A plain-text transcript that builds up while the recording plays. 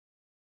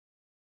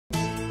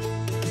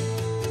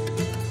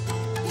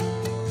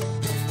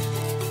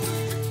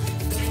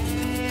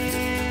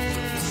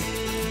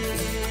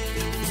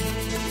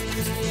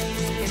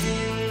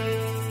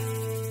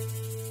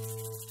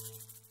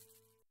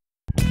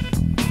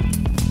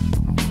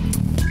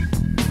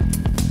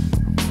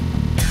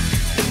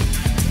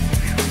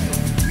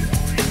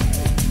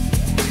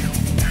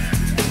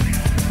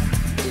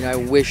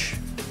wish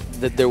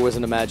that there was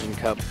an Imagine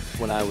Cup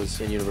when I was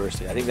in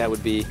university. I think that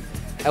would be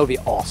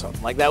awesome.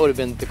 Like, that would have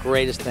been the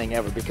greatest thing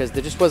ever, because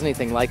there just wasn't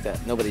anything like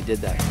that. Nobody did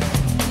that.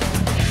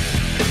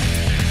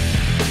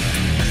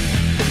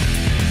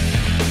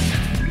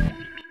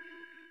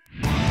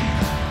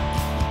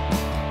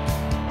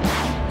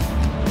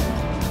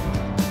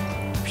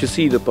 If you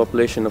see the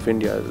population of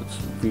India,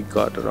 we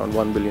got around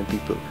 1 billion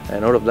people,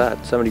 and out of that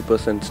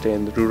 70% stay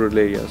in the rural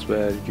areas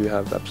where you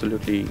have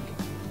absolutely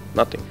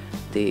nothing.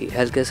 The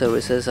healthcare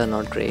services are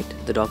not great.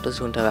 The doctors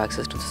don't have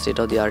access to the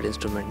state-of-the-art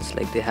instruments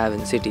like they have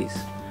in cities.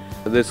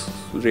 This is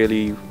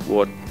really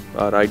what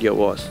our idea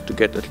was, to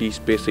get at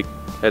least basic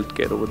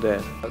healthcare over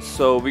there.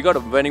 So we got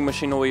a vending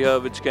machine over here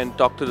which can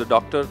talk to the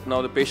doctor.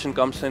 Now the patient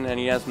comes in and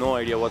he has no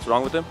idea what's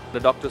wrong with him. The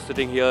doctor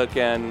sitting here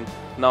can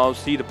now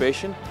see the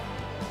patient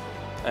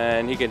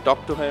and he can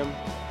talk to him.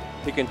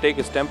 He can take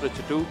his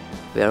temperature too.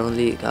 We are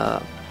only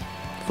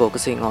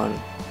focusing on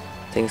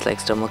things like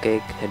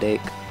stomachache,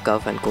 headache,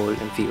 cough and cold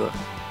and fever.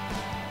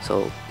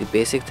 So the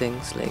basic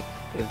things, like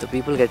if the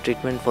people get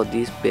treatment for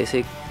these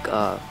basic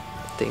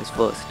things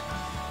first,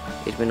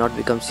 it may not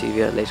become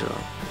severe later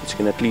on. Which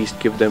can at least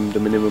give them the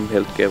minimum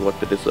health care what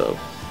they deserve.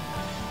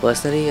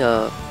 Personally,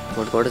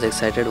 what got us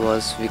excited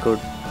was we could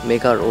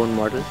make our own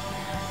model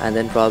and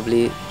then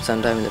probably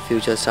sometime in the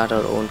future start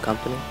our own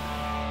company.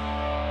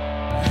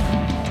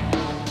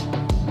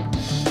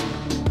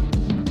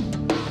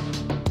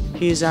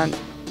 He is an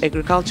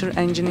agriculture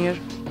engineer,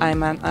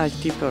 I'm an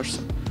IT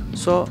person.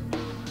 So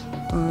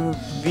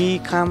we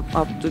come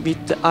up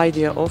with the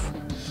idea of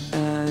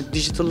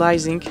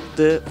digitalizing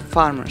the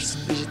farmers,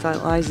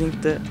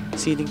 digitalizing the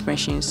seeding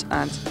machines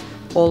and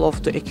all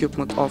of the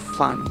equipment of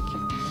farming.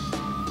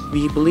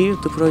 We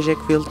believe the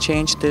project will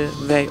change the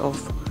way of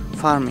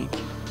farming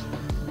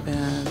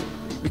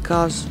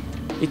because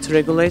it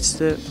regulates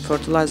the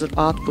fertilizer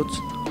output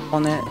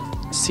on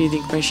a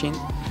seeding machine.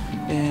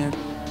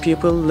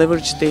 People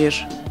leverage their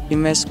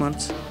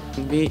investments.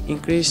 We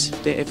increase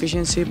the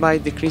efficiency by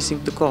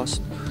decreasing the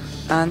cost.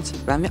 And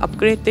when we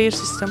upgrade their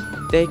system,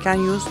 they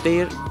can use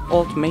their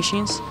old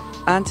machines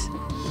and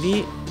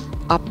we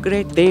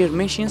upgrade their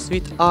machines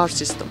with our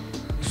system.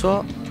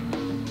 So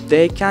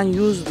they can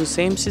use the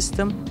same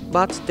system,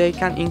 but they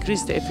can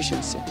increase the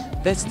efficiency.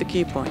 That's the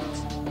key point.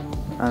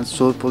 And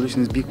soil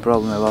pollution is a big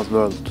problem about the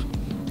world.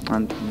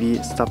 And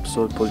we stop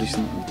soil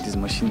pollution with this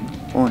machine,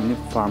 only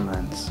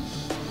farmlands.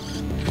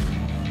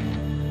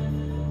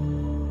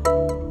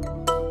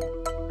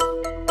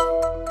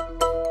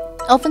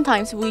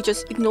 Oftentimes, we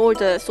just ignore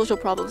the social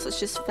problems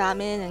such as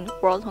famine and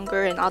world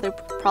hunger and other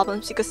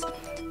problems because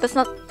that's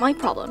not my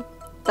problem.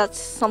 That's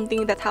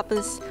something that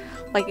happens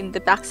like in the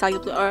backside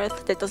of the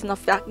earth that doesn't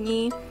affect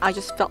me. I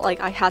just felt like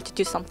I had to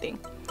do something.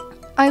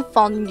 I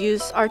found a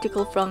news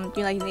article from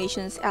United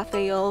Nations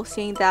FAO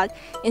saying that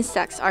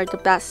insects are the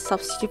best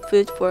substitute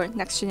food for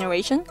next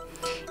generation.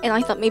 And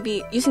I thought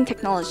maybe using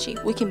technology,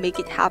 we can make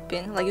it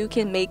happen. Like we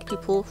can make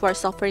people who are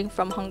suffering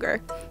from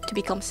hunger to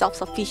become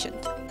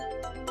self-sufficient.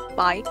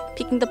 By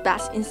picking the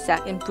best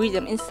insect and breed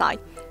them inside,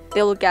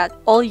 they will get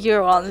all year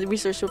round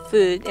research of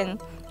food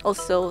and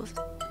also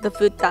the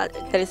food that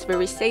is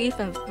very safe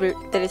and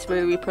that is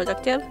very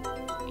reproductive.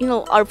 You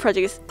know, our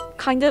project is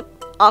kind of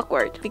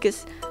awkward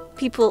because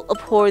people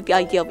abhor the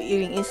idea of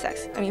eating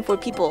insects. I mean, for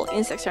people,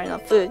 insects are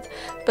not food,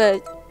 but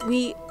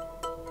we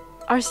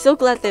are so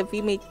glad that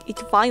we made it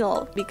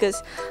final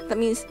because that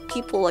means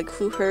people like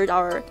who heard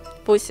our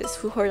voices,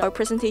 who heard our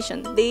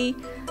presentation, they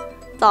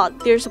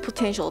thought there's a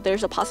potential,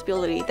 there's a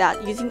possibility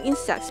that using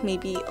insects may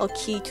be a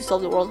key to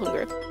solve the world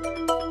hunger.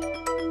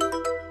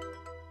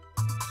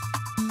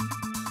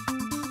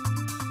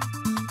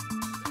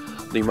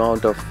 The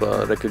amount of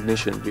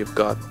recognition we've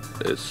got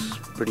is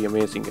pretty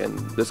amazing, and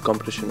this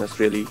competition has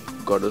really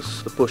got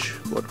us the push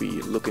what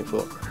we're looking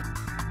for.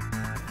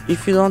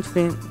 If you don't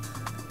win,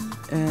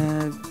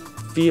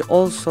 we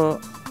also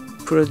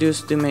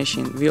produce the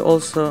machine. We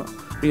also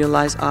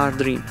realize our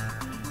dream.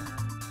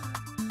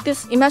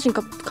 This Imagine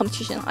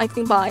competition, I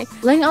think by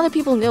letting other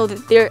people know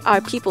that there are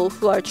people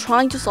who are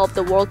trying to solve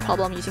the world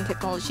problem using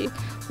technology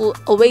will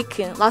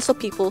awaken lots of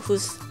people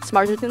who's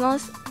smarter than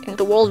us, and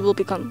the world will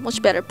become a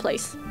much better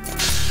place.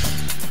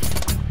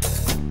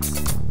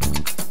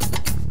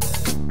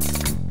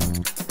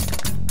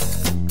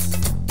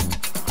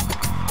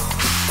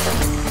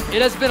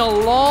 It has been a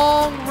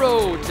long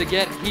road to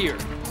get here.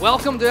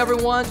 Welcome to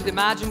everyone to the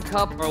Imagine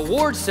Cup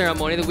award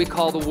ceremony that we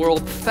call the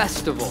World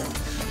Festival.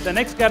 The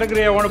next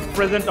category I want to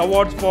present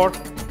awards for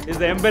is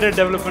the Embedded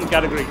Development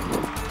category.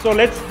 So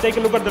let's take a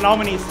look at the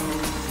nominees.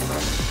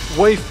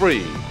 Way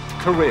Free,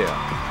 Korea.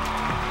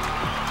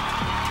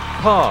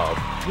 Parv,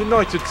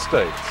 United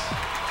States.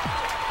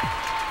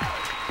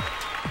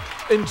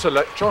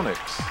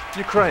 Intellectronics,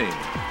 Ukraine.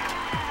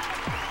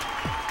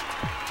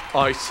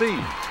 IC,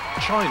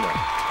 China.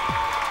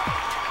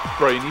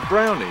 Brainy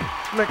Brownie,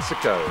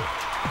 Mexico.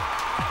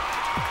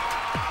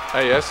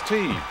 AST,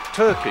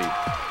 Turkey.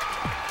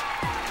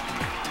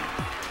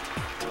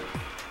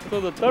 So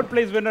the third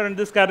place winner in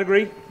this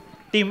category,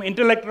 Team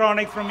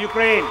Intellectronics from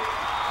Ukraine.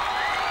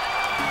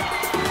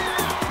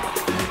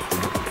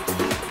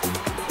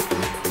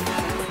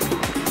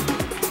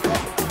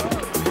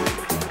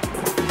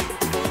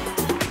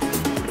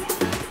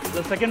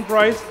 second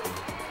prize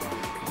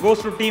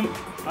goes to Team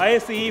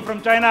ISCE from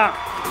China.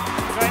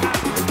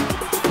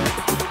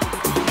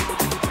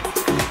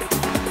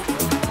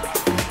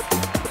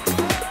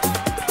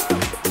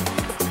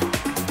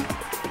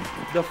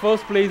 The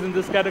first place in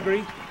this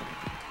category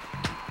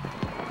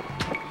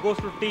goes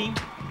to Team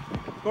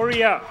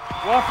Korea.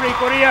 Wafri,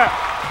 Korea.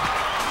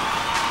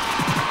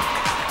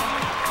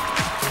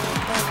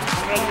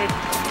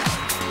 Congratulations.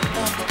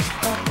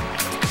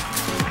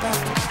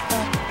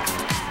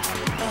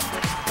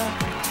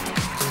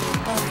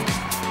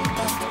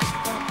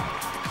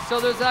 So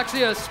there's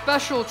actually a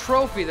special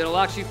trophy that'll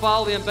actually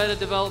follow the embedded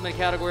development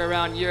category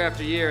around year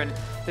after year. And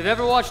if you've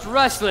ever watched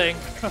wrestling,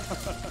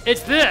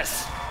 it's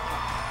this.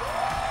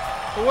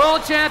 The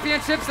World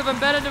Championships of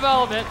Embedded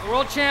Development, the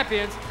World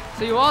Champions.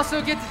 So you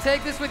also get to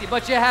take this with you,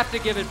 but you have to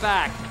give it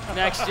back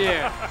next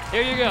year.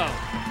 Here you go.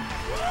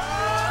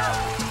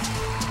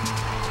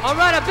 All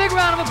right, a big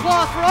round of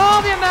applause for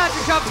all the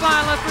Imagine Cup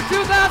finalists for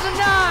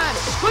 2009.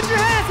 Put your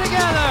hands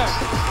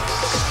together.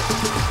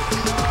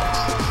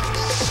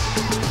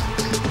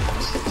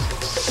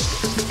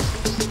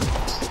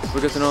 We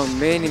got to know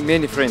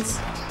many friends.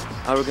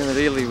 We're gonna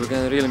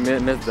really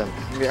miss them.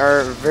 We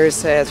are very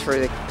sad for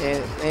the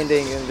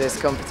ending in this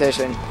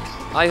competition.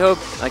 I hope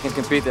I can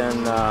compete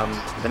in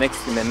the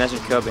next Imagine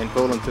Cup in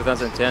Poland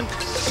 2010.